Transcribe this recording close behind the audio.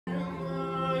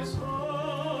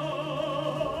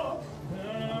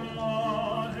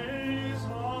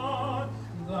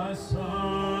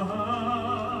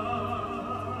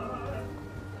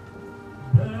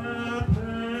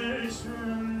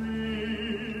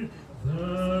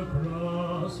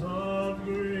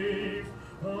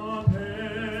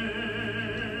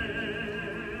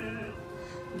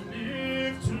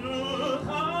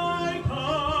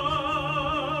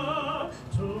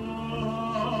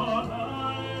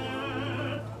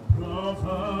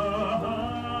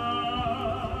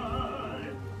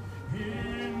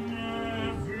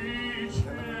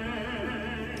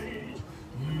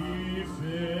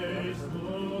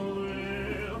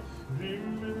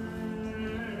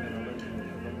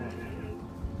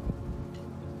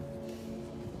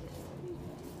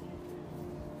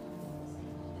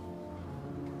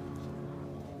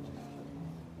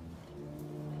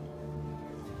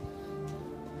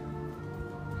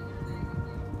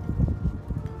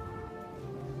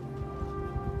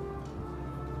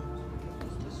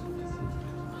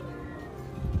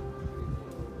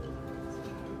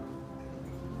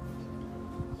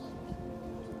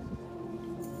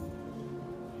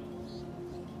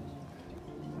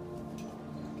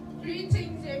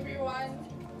Greetings, everyone.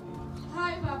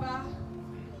 Hi, Baba.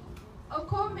 A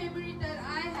core memory that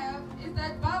I have is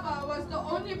that Baba was the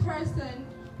only person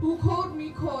who called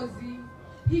me Kosi.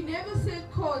 He never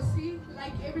said Kosi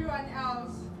like everyone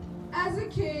else. As a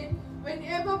kid,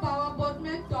 whenever Baba bought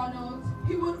McDonald's,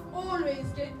 he would always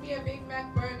get me a Big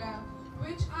Mac burger,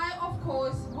 which I, of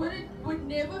course, would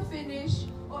never finish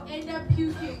or end up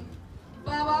puking.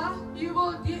 Baba, you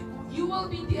will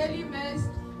be dearly missed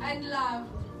and loved.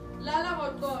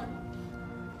 Lala Godgod.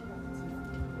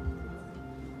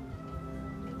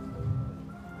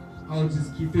 I'll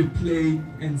just keep it plain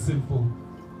and simple.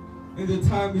 In the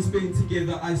time we spent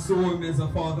together, I saw him as a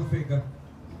father figure,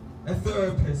 a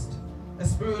therapist, a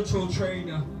spiritual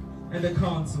trainer, and a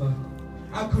counselor.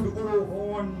 I could go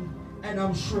on, and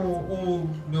I'm sure all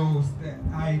knows that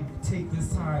I take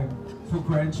this time for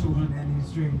grandchildren and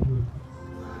his dreamhood.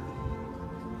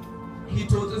 He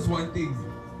taught us one thing.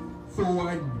 For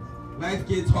one, life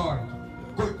gets hard.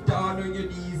 Go down on your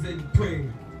knees and pray.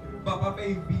 Baba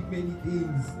may be many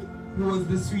things. He was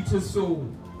the sweetest soul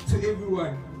to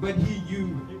everyone, but he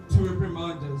knew to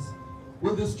reprimand us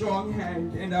with a strong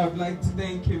hand, and I would like to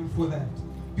thank him for that,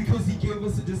 because he gave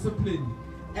us a discipline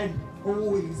and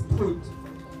always put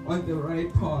on the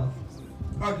right path.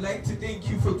 I'd like to thank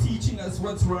you for teaching us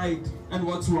what's right and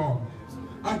what's wrong.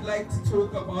 I'd like to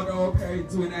talk about our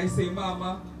parents when I say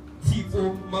Mama,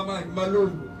 Tifo, Mama, and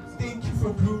Malone. Thank you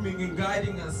for grooming and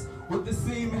guiding us with the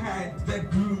same hand that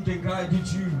groomed and guided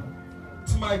you.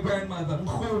 To my grandmother,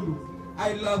 Mkhulu,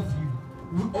 I love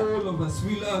you. All of us,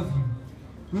 we love you.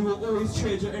 We will always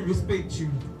treasure and respect you.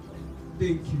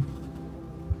 Thank you.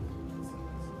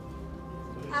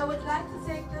 I would like to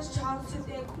take this chance to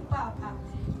thank Papa.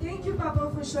 Thank you, Papa,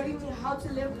 for showing me how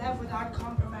to live life without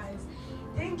compromise.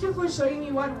 Thank you for showing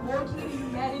me what walking in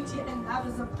humanity and love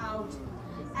is about.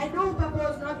 I know Papa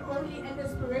was not only an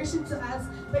inspiration to us,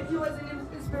 but he was an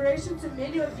inspiration to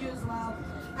many of you as well.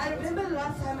 I remember the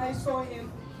last time I saw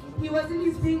him, he was in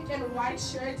his pink and white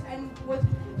shirt and with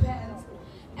pants,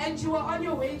 and you were on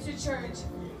your way to church.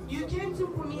 You came to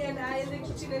Pumi and I in the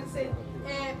kitchen and said,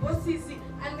 Bossisi,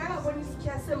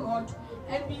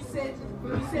 and we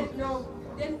said no.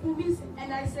 Then Pumi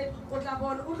and I said,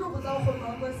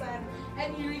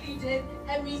 and he really did,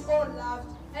 and we all laughed.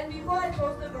 And before I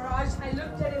closed the garage, I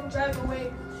looked at him drive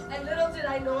away, and little did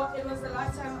I know it was the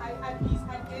last time I'd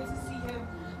get to see him.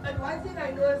 But one thing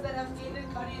I know is that I've gained a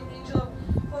guardian angel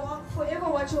forever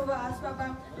watch over us,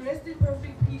 Papa. Rest in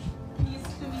perfect peace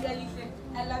to me, Elise.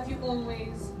 I love you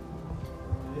always.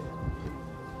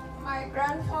 My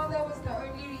grandfather was the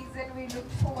only reason we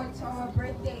looked forward to our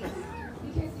birthdays,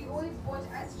 because he always bought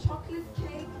us chocolate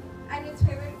cake and his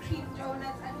favorite cream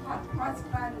donuts and hot cross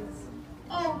buns.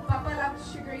 Oh, Papa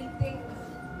loves sugary things.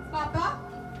 Papa,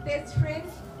 best friend,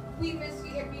 we miss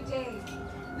you every day.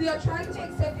 We are trying to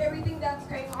accept everything that's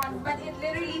going on, but it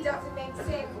literally doesn't make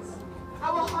sense.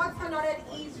 Our hearts are not at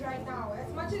ease right now.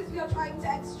 As much as we are trying to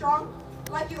act strong,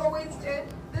 like you always did,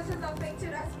 this has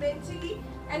affected us mentally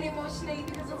and emotionally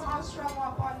because of how strong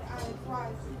our bond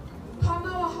was. Calm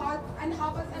our hearts and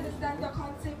help us understand the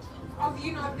concept of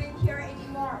you not being here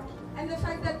anymore, and the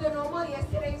fact that the normal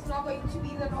yesterday is not going to be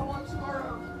the normal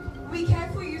tomorrow. We care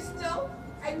for you still,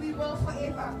 and we will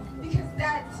forever, because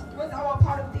that was our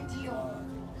part of the deal.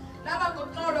 Lala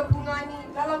ngotolo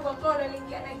bungani, lala ngotolo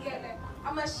lingene.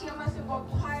 Amashia masebo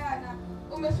kwayana,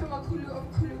 umefema kulu.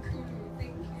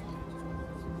 Thank you.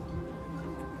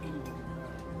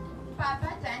 Papa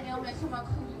Daniel Mefema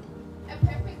Kulu, a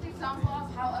perfect example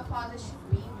of how a father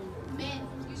should be. Men,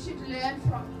 you should learn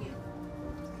from him.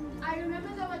 I remember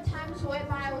there were times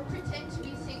whereby I would pretend to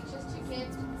be sick just to get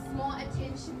more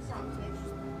attention from him.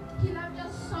 He loved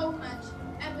us so much,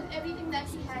 and with everything that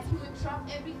he had, he would drop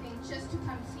everything just to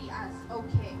come see us,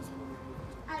 okay.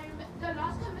 The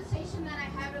last conversation that I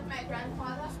had with my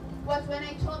grandfather was when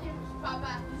I told him,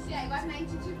 Papa, you see, I got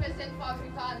 92% for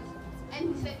Afrikaans.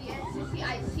 And he said, yes, Sissy,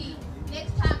 I see.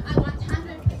 Next time, I want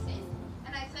 100%.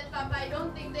 And I said, Papa, I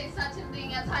don't think there's such a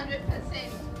thing as 100%.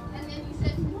 And then he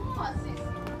said, no, Sis,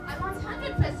 I want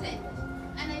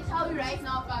 100%. And I tell you right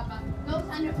now, Papa, those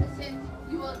 100%,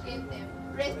 you will get them.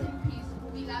 Rest in peace.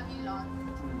 We love you, Lord.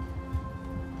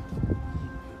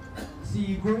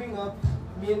 See, growing up,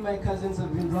 me and my cousins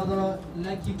have been rather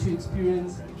lucky to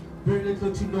experience very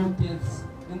little to no deaths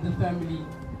in the family,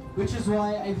 which is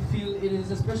why I feel it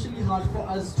is especially hard for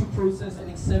us to process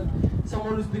and accept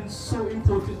someone who's been so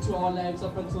important to our lives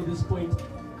up until this point,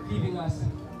 leaving us.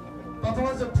 Papa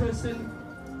was a person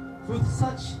with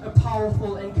such a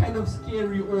powerful and kind of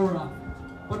scary aura,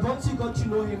 but once you got to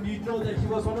know him, you'd know that he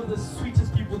was one of the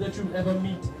sweetest people that you'll ever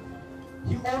meet.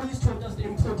 He always taught us the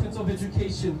importance of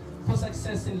education for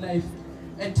success in life,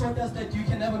 and taught us that you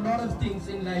can have a lot of things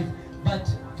in life, but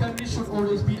family should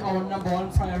always be our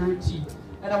 #1 priority.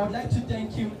 And I would like to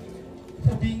thank him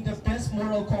for being the best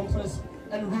moral compass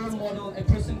and role model a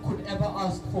person could ever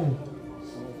ask for.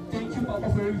 Thank you, Papa,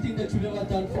 for everything that you've ever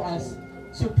done for us.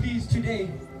 So please, today,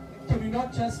 can we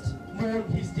not just mourn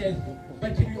his death,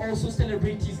 but can we also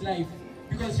celebrate his life?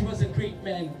 Because he was a great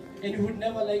man, and he would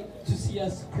never like to see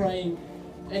us crying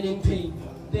and in pain.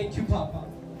 Thank you, Papa.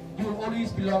 You will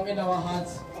always belong in our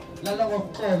hearts. Lala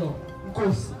Wakolo,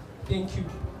 Nkosi. Thank you.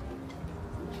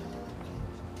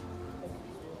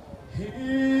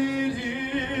 It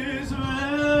is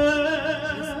well.